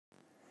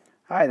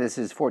Hi, this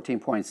is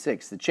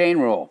 14.6, the chain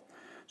rule.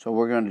 So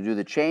we're going to do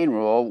the chain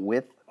rule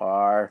with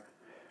our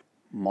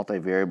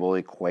multivariable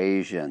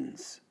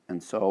equations.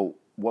 And so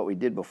what we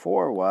did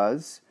before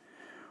was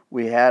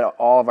we had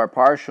all of our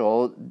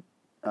partial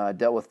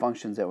dealt with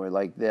functions that were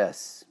like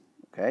this.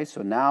 Okay,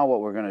 so now what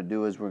we're going to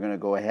do is we're going to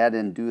go ahead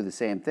and do the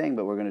same thing,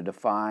 but we're going to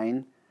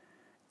define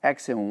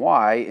x and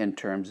y in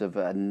terms of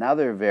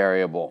another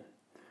variable.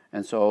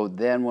 And so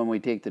then when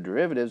we take the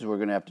derivatives, we're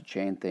going to have to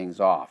chain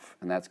things off.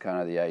 And that's kind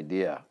of the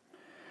idea.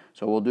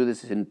 So we'll do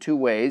this in two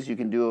ways. You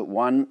can do it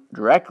one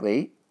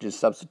directly, just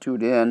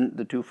substitute in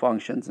the two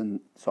functions and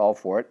solve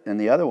for it. And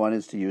the other one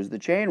is to use the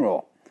chain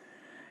rule.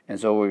 And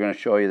so we're going to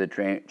show you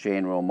the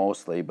chain rule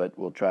mostly, but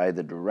we'll try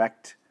the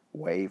direct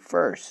way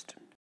first.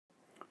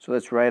 So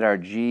let's write our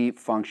g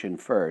function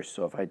first.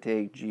 So if I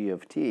take g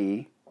of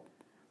t,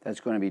 that's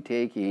going to be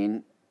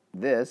taking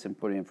this and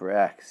putting in for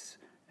x,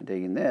 and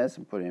taking this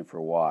and putting in for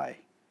y.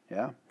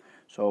 Yeah?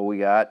 So we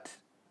got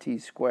t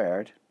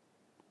squared.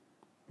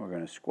 We're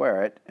going to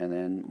square it and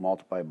then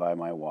multiply by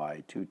my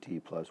y,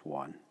 2t plus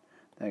 1.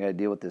 Then I got to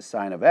deal with the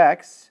sign of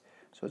x,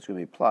 so it's going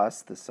to be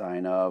plus the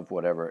sign of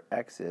whatever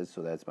x is,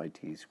 so that's my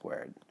t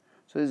squared.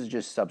 So this is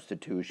just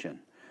substitution.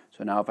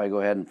 So now if I go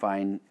ahead and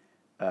find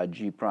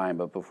g prime,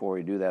 but before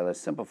we do that, let's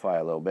simplify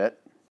a little bit.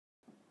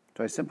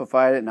 So I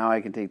simplified it, now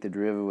I can take the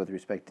derivative with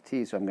respect to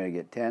t, so I'm going to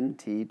get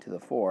 10t to the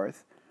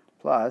fourth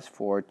plus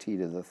 4t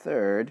to the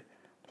third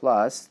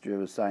plus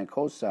derivative sine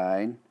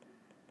cosine,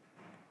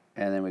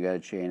 and then we got to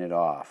chain it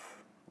off.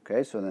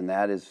 Okay, so then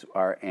that is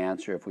our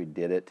answer if we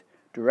did it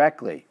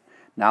directly.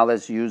 Now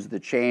let's use the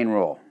chain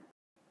rule.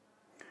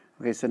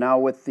 Okay, so now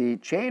with the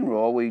chain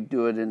rule, we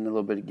do it in a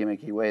little bit of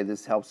gimmicky way.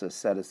 This helps us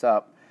set us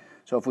up.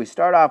 So if we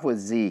start off with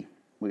z,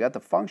 we got the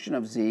function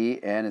of z,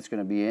 and it's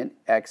going to be in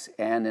x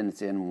and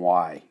it's in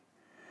y.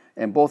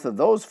 And both of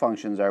those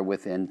functions are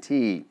within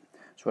t.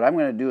 So what I'm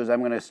going to do is I'm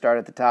going to start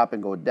at the top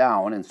and go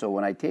down. And so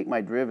when I take my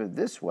derivative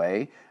this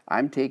way,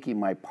 I'm taking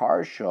my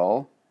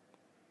partial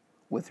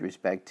with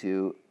respect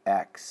to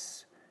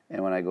x.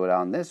 And when I go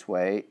down this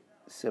way,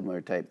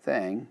 similar type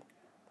thing,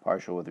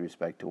 partial with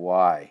respect to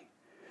y.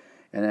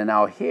 And then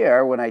now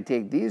here, when I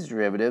take these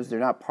derivatives, they're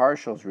not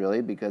partials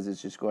really, because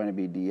it's just going to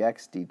be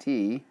dx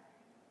dt.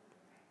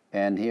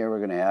 And here we're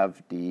going to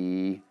have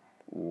dy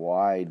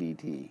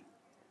dt,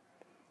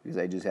 because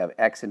I just have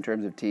x in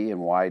terms of t and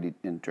y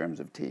in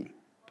terms of t.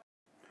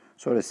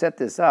 So to set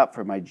this up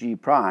for my g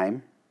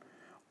prime,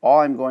 all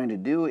I'm going to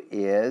do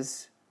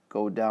is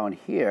go down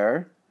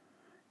here,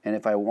 and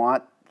if I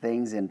want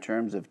things in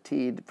terms of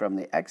t from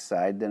the x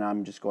side, then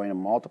I'm just going to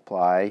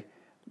multiply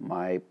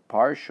my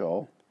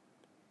partial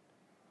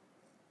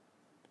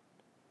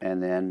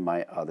and then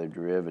my other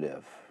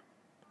derivative.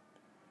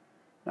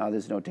 Now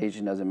this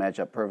notation doesn't match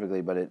up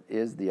perfectly, but it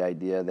is the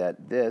idea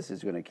that this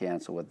is going to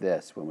cancel with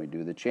this when we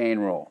do the chain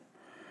rule.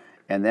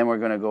 And then we're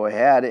going to go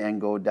ahead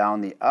and go down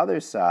the other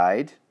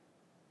side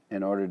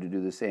in order to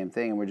do the same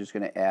thing, and we're just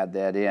going to add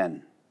that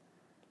in.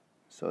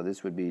 So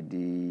this would be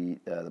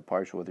the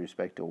partial with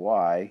respect to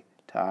y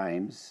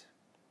times,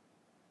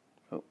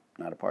 oh,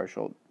 not a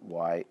partial,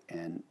 y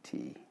and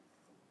t.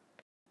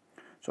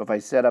 So if I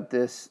set up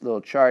this little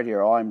chart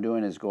here, all I'm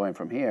doing is going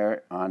from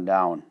here on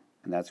down,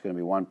 and that's going to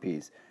be one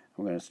piece.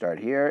 We're going to start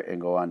here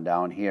and go on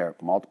down here.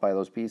 Multiply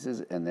those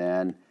pieces, and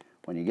then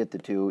when you get the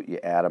two, you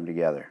add them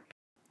together.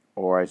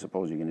 Or I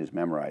suppose you can just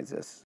memorize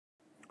this.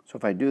 So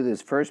if I do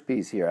this first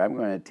piece here, I'm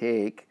going to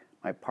take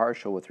my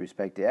partial with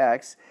respect to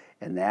x,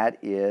 and that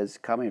is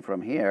coming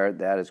from here,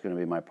 that is going to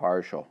be my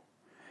partial.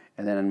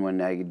 And then when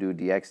I do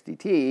dx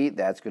dt,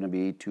 that's going to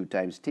be 2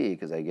 times t,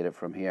 because I get it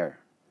from here.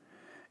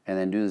 And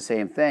then do the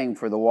same thing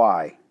for the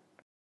y.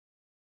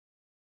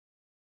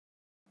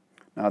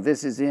 Now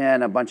this is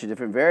in a bunch of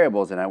different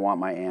variables, and I want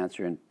my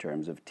answer in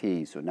terms of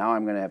t. So now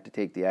I'm going to have to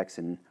take the x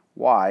and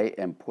y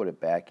and put it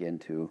back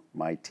into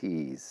my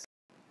t's.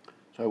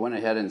 So I went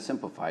ahead and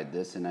simplified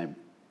this, and I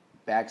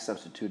back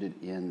substituted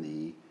in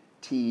the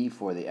t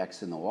for the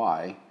x and the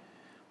y,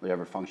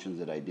 whatever functions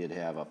that I did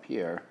have up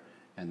here,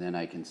 and then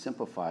I can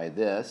simplify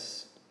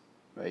this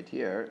right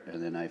here,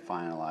 and then I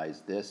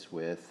finalize this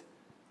with,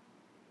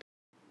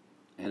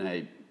 and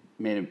I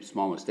made a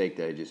small mistake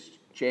that I just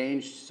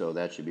changed, so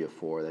that should be a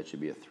 4, that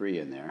should be a 3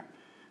 in there.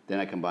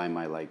 Then I combine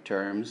my like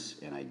terms,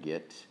 and I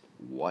get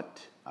what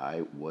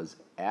I was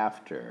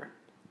after,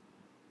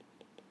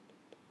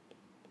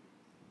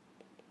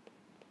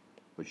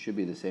 which should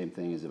be the same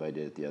thing as if I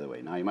did it the other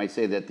way. Now you might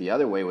say that the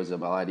other way was a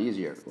lot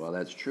easier. Well,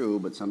 that's true,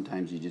 but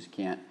sometimes you just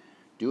can't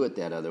do it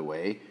that other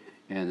way.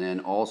 And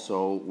then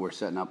also we're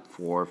setting up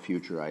for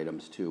future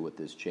items too with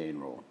this chain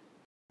rule.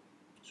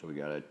 So we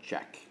got to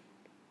check.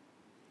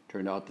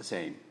 Turned out the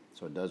same,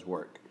 so it does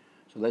work.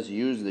 So let's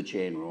use the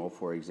chain rule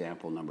for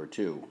example number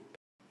 2.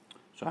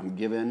 So I'm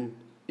given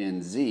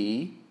in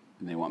z,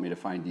 and they want me to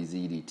find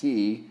dz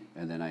dt,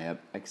 and then I have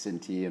x in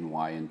t and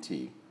y in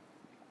t.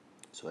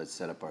 So let's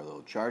set up our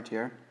little chart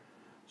here.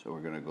 So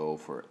we're going to go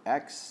for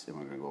x, and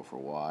we're going to go for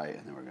y,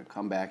 and then we're going to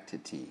come back to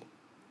t.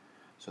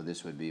 So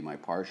this would be my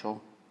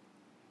partial,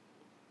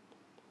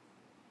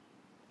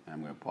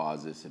 I'm going to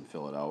pause this and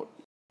fill it out.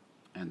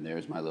 And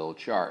there's my little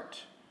chart.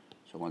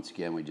 So once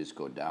again, we just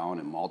go down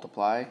and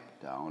multiply,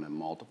 down and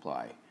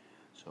multiply.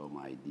 So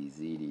my dz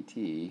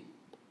dt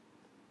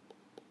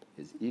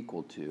is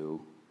equal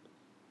to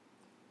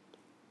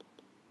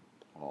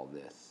all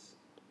this.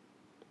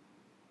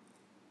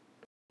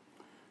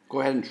 Go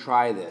ahead and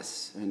try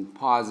this, and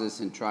pause this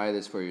and try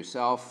this for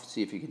yourself,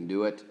 see if you can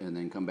do it, and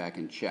then come back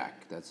and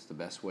check. That's the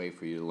best way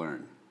for you to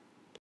learn.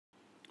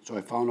 So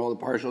I found all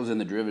the partials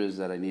and the derivatives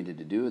that I needed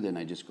to do, then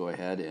I just go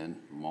ahead and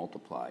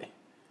multiply.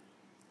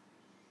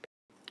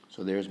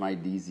 So there's my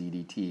dz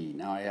dt.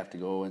 Now I have to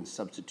go and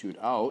substitute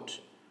out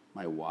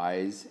my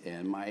y's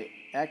and my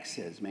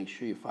x's. Make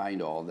sure you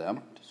find all of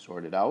them to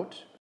sort it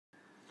out.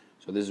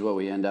 So this is what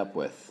we end up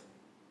with.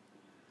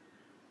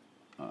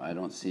 I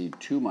don't see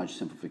too much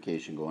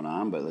simplification going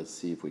on, but let's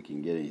see if we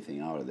can get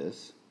anything out of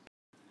this.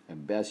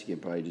 At best, you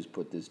can probably just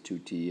put this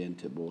 2t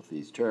into both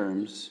these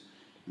terms,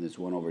 and this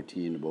 1 over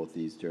t into both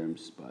these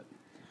terms, but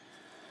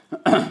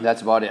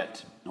that's about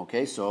it.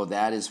 Okay, so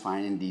that is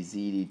finding dz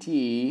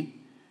dt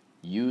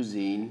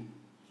using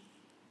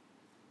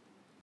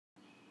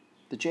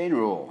the chain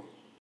rule.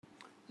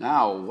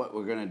 Now, what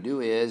we're going to do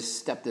is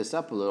step this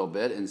up a little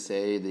bit and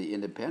say the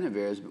independent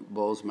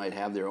variables might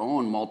have their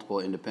own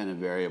multiple independent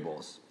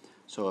variables.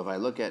 So if I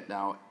look at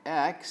now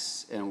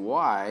x and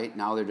y,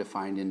 now they're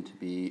defined into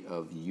be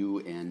of u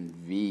and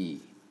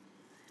v.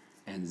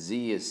 And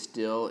z is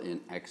still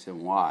in x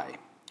and y.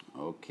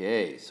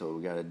 Okay, so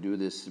we got to do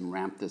this and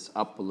ramp this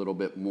up a little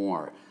bit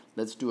more.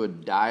 Let's do a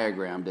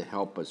diagram to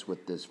help us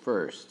with this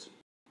first.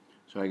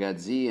 So I got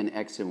z in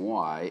x and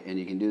y, and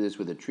you can do this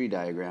with a tree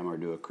diagram or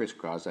do a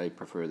crisscross. I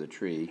prefer the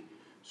tree.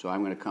 So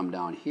I'm going to come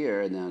down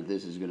here, and then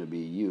this is going to be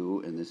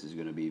u, and this is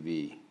going to be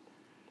v.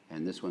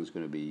 And this one's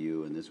going to be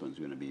u, and this one's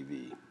going to be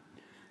v.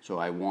 So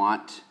I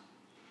want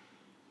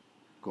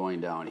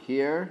going down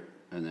here,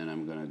 and then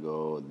I'm going to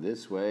go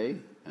this way,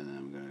 and then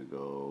I'm going to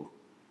go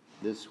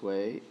this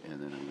way,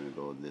 and then I'm going to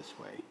go this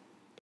way.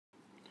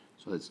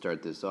 So let's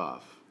start this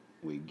off.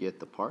 We get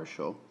the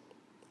partial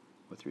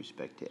with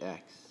respect to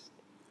x.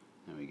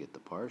 And we get the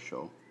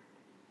partial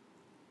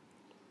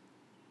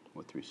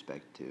with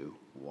respect to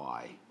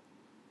y.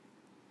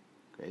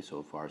 Okay,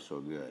 so far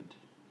so good.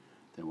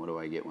 Then what do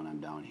I get when I'm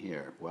down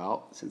here?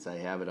 Well, since I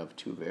have it of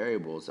two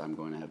variables, I'm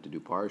going to have to do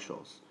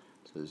partials.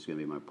 So this is going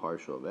to be my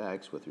partial of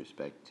x with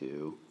respect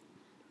to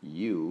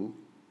u,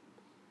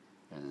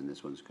 and then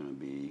this one's going to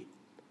be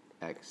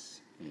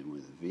x in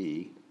with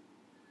v.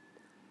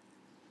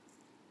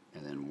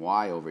 And then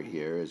y over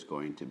here is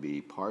going to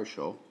be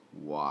partial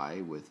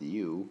y with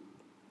u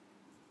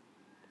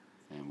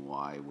and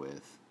y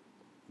with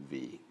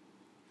v.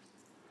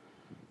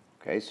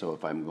 Okay, so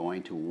if I'm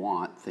going to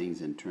want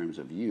things in terms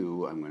of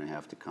u, I'm going to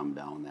have to come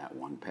down that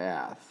one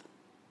path.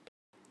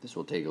 This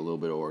will take a little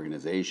bit of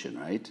organization,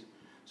 right?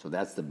 So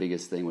that's the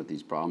biggest thing with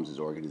these problems is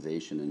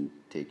organization, and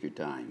take your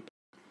time.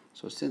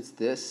 So since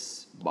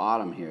this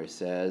bottom here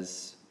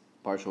says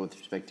partial with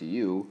respect to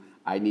u,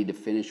 I need to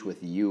finish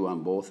with u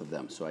on both of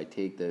them. So I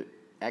take the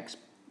x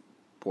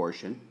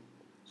portion,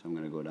 so I'm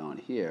going to go down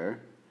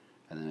here,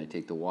 and then I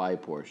take the y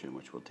portion,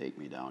 which will take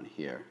me down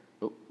here.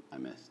 Oh, I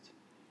missed.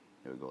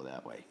 It would go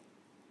that way.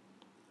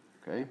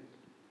 Okay?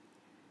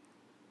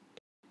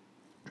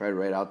 Try to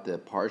write out the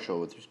partial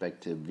with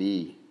respect to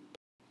v.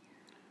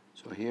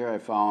 So here I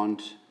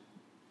found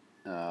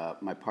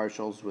my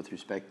partials with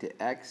respect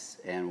to x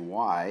and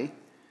y,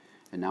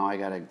 and now I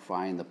got to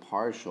find the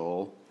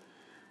partial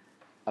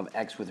of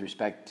x with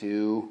respect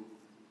to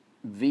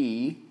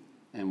v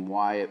and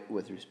y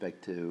with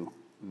respect to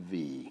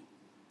v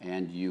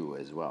and u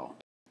as well.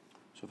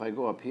 So if I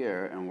go up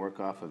here and work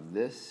off of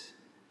this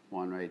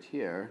one right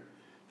here,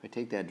 if I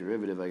take that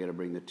derivative, I got to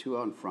bring the 2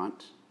 out in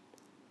front,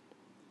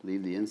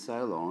 leave the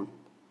inside alone,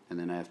 and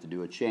then I have to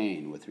do a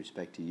chain with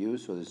respect to u,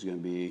 so this is going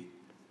to be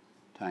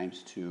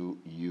times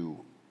 2u.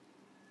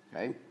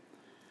 Okay?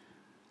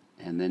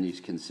 And then you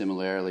can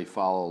similarly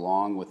follow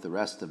along with the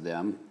rest of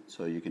them,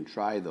 so you can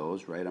try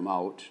those, write them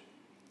out.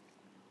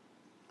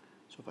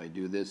 So if I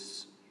do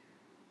this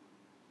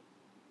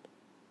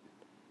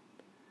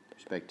with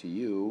respect to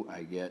u,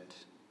 I get,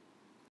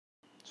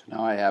 so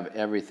now I have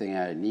everything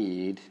I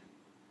need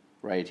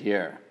right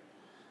here.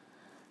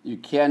 You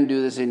can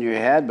do this in your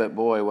head, but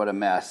boy, what a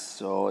mess.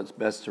 So it's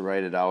best to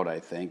write it out, I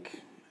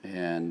think,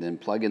 and then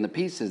plug in the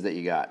pieces that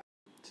you got.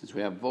 Since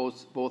we have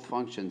both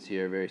functions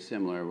here very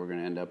similar, we're going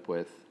to end up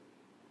with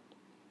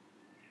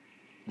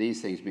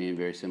these things being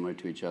very similar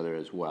to each other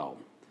as well.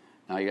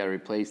 Now you got to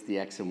replace the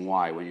x and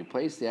y. When you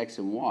place the x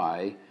and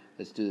y,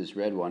 let's do this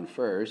red one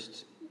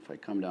first. If I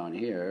come down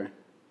here,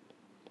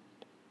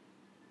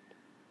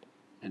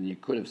 and you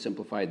could have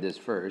simplified this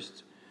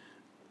first,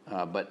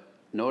 but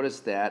notice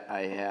that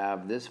I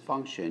have this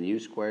function, u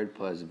squared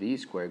plus v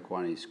squared,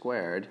 quantity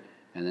squared,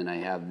 and then I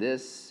have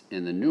this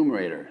in the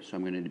numerator. So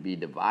I'm going to be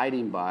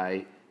dividing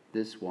by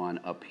this one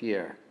up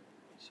here.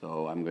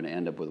 So I'm going to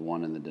end up with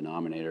 1 in the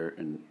denominator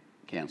and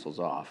cancels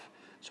off.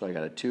 So I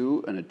got a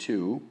 2 and a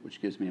 2,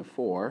 which gives me a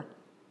 4.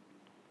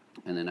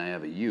 And then I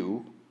have a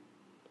u,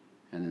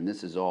 And then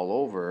this is all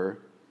over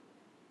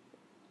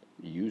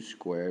u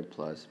squared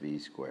plus v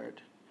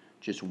squared.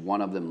 Just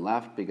one of them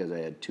left because I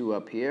had 2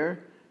 up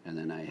here, and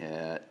then I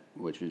had,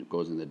 which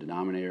goes in the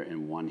denominator,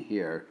 and 1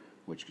 here,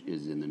 which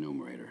is in the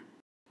numerator.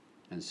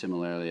 And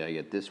similarly, I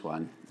get this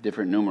one.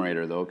 Different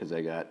numerator, though, because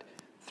I got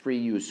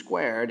 3u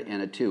squared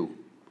and a 2.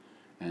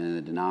 And in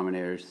the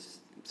denominator,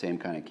 same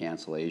kind of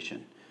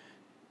cancellation.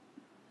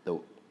 The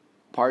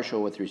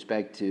partial with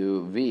respect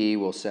to v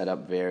will set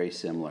up very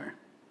similar.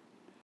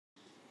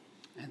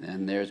 And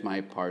then there's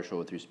my partial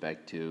with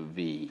respect to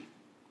v.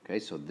 Okay,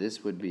 so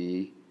this would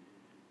be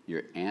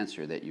your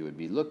answer that you would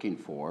be looking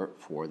for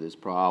this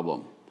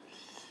problem.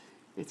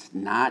 It's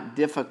not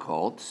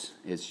difficult,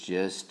 it's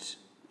just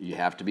you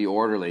have to be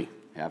orderly,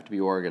 you have to be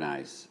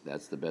organized.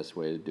 That's the best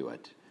way to do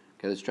it.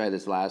 Okay, let's try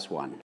this last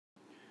one.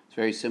 It's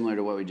very similar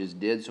to what we just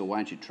did, so why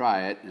don't you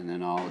try it, and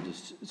then I'll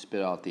just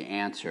spit out the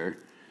answer.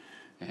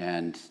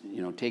 And,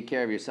 you know, take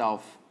care of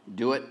yourself,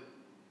 do it,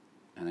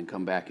 and then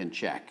come back and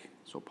check.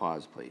 So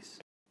pause, please.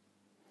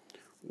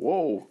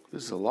 Whoa,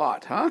 this is a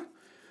lot, huh?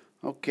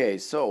 Okay,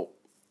 so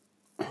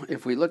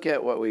if we look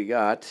at what we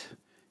got,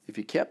 if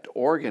you kept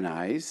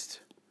organized,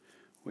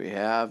 we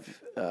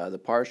have the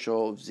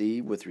partial of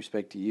z with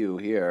respect to u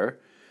here,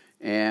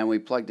 and we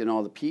plugged in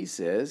all the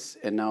pieces,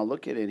 and now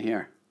look at in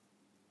here.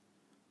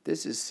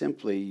 This is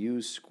simply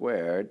u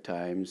squared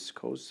times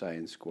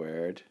cosine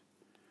squared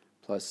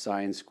plus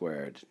sine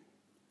squared.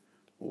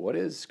 What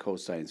is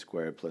cosine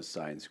squared plus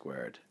sine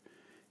squared?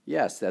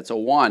 Yes, that's a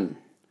 1.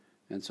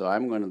 And so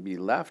I'm going to be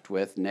left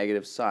with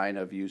negative sine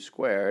of u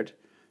squared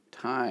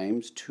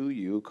times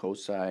 2u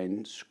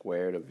cosine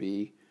squared of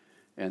v,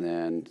 and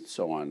then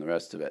so on, the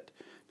rest of it.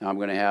 Now I'm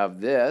going to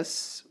have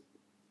this,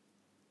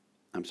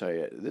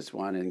 this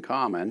one in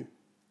common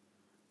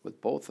with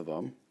both of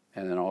them,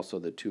 and then also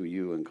the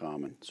 2u in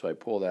common. So I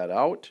pull that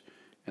out,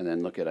 and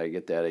then look at, I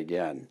get that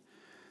again,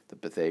 the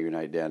Pythagorean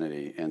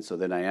identity. And so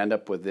then I end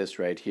up with this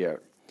right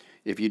here.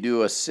 If you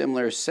do a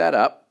similar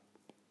setup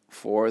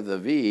for the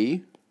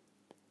v,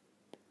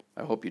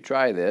 I hope you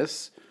try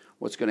this.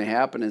 What's going to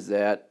happen is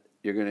that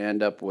you're going to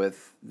end up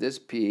with this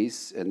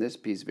piece and this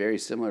piece very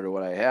similar to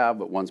what I have,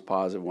 but one's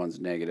positive, one's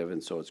negative,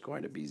 and so it's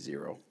going to be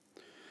 0.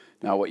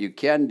 Now what you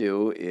can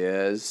do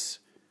is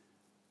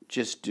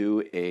just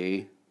do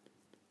a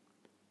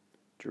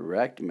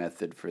direct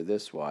method for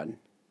this one,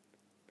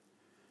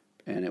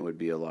 and it would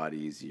be a lot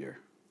easier.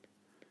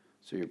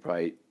 So you're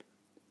probably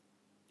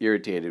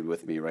irritated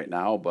with me right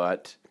now,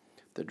 but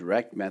the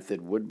direct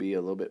method would be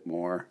a little bit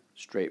more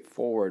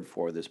straightforward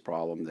for this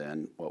problem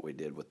than what we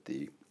did with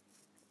the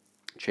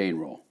chain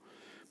rule.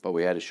 But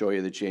we had to show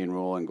you the chain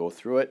rule and go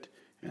through it,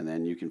 and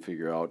then you can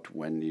figure out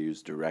when to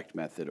use direct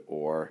method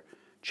or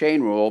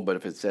chain rule. But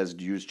if it says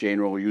use chain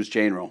rule, use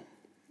chain rule.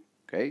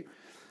 Okay?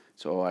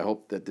 So I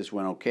hope that this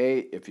went okay.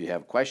 If you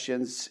have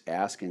questions,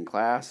 ask in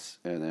class,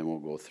 and then we'll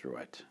go through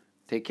it.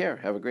 Take care.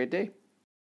 Have a great day.